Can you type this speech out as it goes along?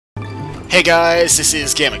Hey guys, this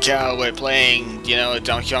is gamercal. We're playing,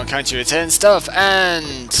 Donkey Kong Country Return stuff,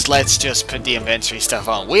 and let's just put the inventory stuff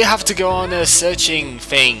on. We have to go on a searching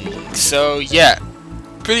thing, so yeah.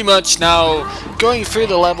 Pretty much now, going through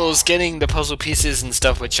the levels, getting the puzzle pieces and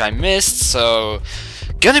stuff which I missed, so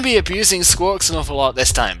gonna be abusing Squawks an awful lot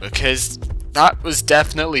this time, because that was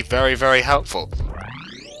definitely very, very helpful.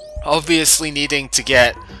 Obviously needing to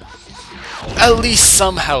get at least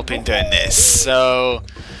some help in doing this, so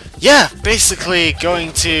yeah, basically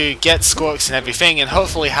going to get Squawks and everything and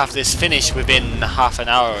hopefully have this finished within half an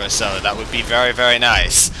hour or so. That would be very, very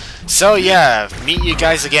nice. So yeah, meet you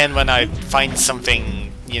guys again when I find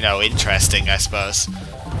something, interesting, I suppose.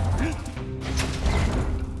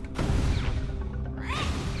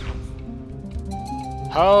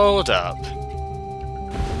 Hold up.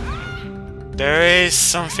 There is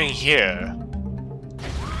something here.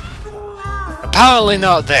 Apparently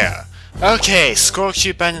not there. Okay, Squawks,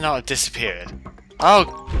 you better not have disappeared.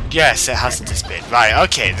 Oh, yes, it hasn't disappeared. Right,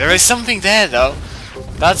 okay, there is something there though.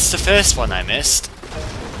 That's the first one I missed.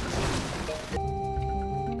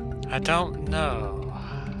 I don't know.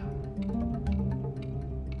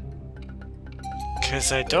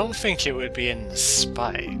 Because I don't think it would be in the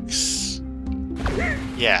spikes.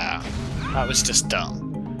 Yeah, that was just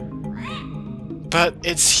dumb. But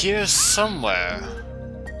it's here somewhere.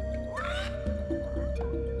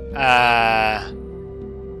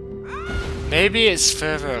 Maybe it's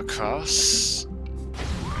further across?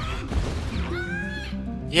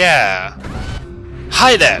 Yeah.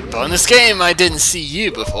 Hi there, bonus game, I didn't see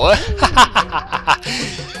you before.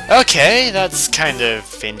 Okay, that's kind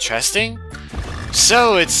of interesting.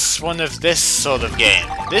 So it's one of this sort of game.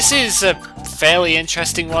 This is a fairly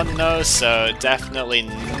interesting one though, so definitely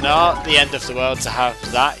not the end of the world to have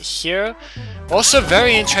that here. Also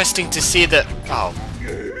very interesting to see that...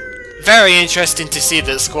 Very interesting to see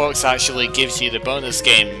that Squawks actually gives you the bonus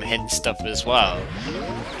game hint stuff as well.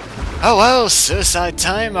 Oh well, suicide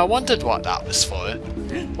time, I wondered what that was for.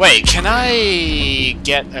 Wait, can I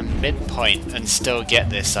get a midpoint and still get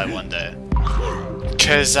this, I wonder?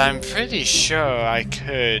 Because I'm pretty sure I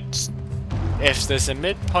could... If there's a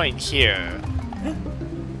midpoint here...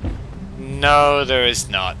 No, there is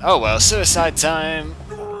not. Oh well, suicide time.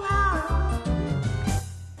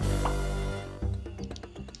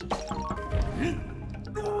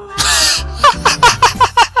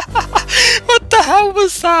 What the hell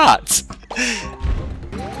was that?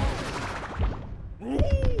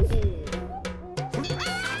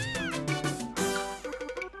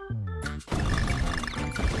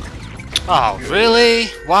 Oh, really?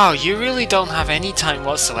 Wow, you really don't have any time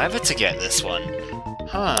whatsoever to get this one.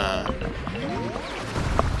 Huh.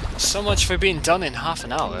 So much for being done in half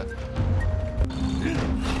an hour.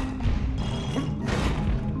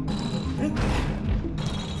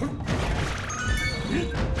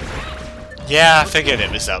 Yeah, I figured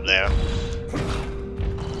it was up there.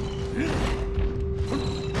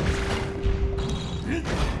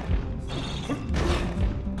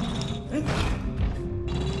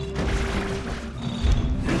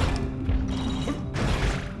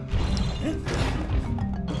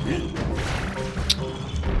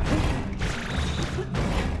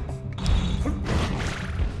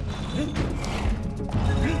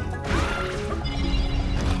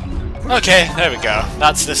 Okay, there we go.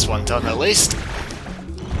 That's this one done at least.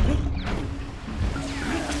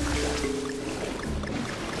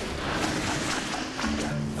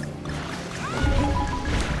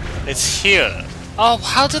 It's here. Oh,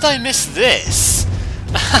 how did I miss this?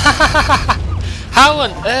 How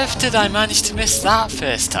on earth did I manage to miss that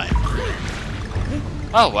first time?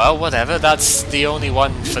 Oh well, whatever, that's the only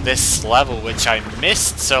one for this level which I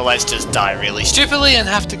missed, so let's just die really stupidly and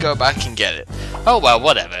have to go back and get it. Oh well,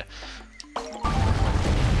 whatever.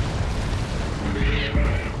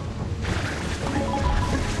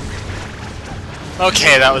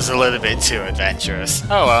 Okay, that was a little bit too adventurous.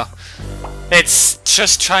 Oh well. It's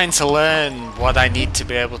just trying to learn what I need to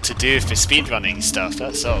be able to do for speedrunning stuff,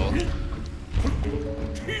 that's all.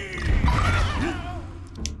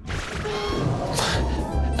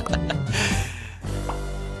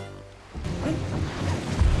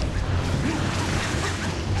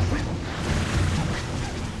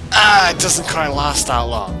 It doesn't quite last that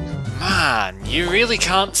long. Man, you really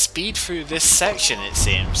can't speed through this section, it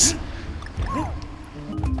seems.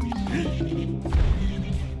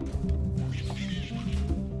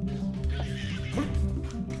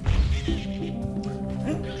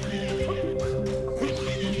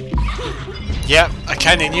 Yep, I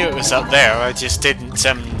kinda knew it was up there, I just didn't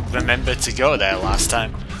remember to go there last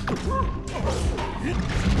time.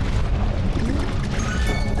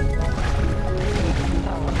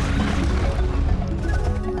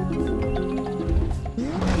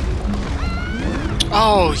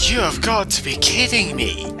 Oh, you have got to be kidding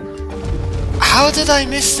me! How did I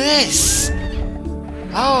miss this?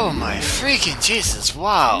 Oh my freaking Jesus,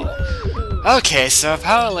 wow! Okay, so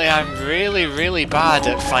apparently I'm really bad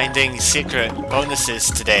at finding secret bonuses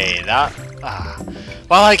today.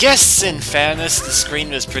 Well, I guess in fairness the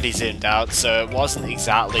screen was pretty zoomed out, so it wasn't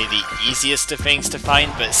exactly the easiest of things to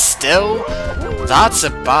find, but still, that's a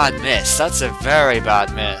bad miss. That's a very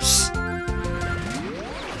bad miss.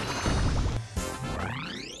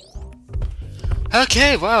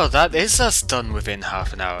 Okay, well, that is us done within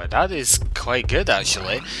half an hour. That is quite good,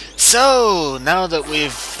 actually. So, now that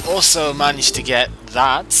we've also managed to get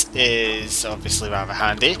that, is obviously rather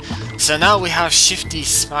handy. So now we have shifty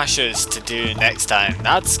smashers to do next time.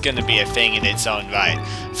 That's going to be a thing in its own right.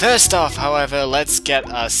 First off, however, let's get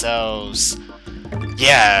ourselves...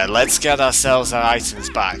 Yeah, let's get ourselves our items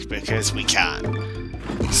back, because we can.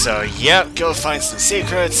 So, yep, go find some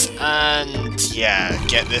secrets, and yeah,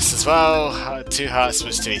 get this as well. 2 hearts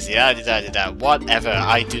was too easy, whatever,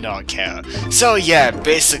 I do not care. So yeah,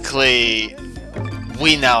 basically,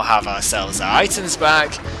 we now have ourselves our items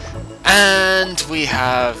back, and we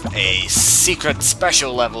have a secret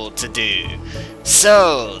special level to do.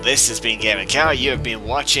 So, this has been gamercal. You have been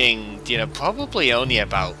watching, probably only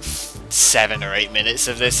about 7 or 8 minutes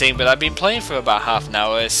of this thing, but I've been playing for about half an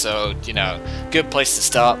hour, so, good place to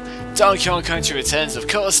stop. Donkey Kong Country returns, of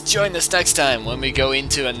course. Join us next time when we go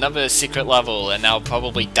into another secret level, and I'll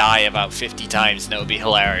probably die about 50 times, and it'll be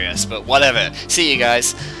hilarious, but whatever. See you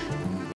guys.